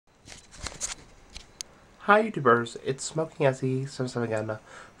Hi YouTubers, it's Smoking SE77 again.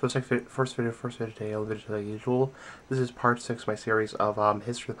 First video today, I'll video like usual. This is part 6 of my series of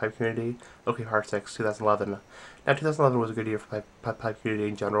History of the Pipe Community. Okay, part 6, 2011. Now 2011 was a good year for pipe community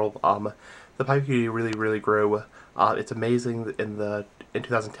in general. The pipe community really grew. It's amazing in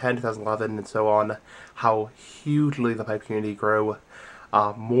 2010, 2011, and so on, how hugely the pipe community grew.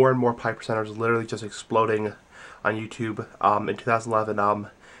 More and more pipe presenters literally just exploding on YouTube. In 2011,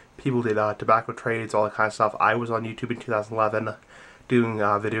 people did tobacco trades, all that kind of stuff. I was on YouTube in 2011 doing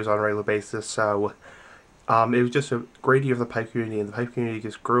videos on a regular basis, so it was just a great year for the pipe community, and the pipe community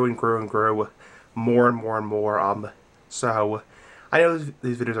just grew and grew and grew more and more and more. So I know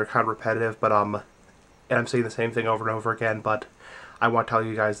these videos are kind of repetitive, but and I'm saying the same thing over and over again, but I want to tell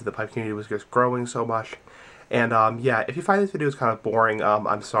you guys that the pipe community was just growing so much. And yeah, if you find this video is kind of boring,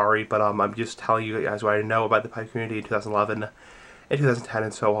 I'm sorry, but I'm just telling you guys what I know about the pipe community in 2011 and 2010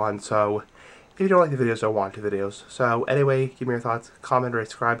 and so on. So if you don't like the videos, don't want the videos. So anyway, give me your thoughts, comment, or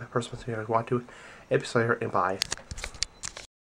subscribe, personally if you guys want to. Episode here, and bye.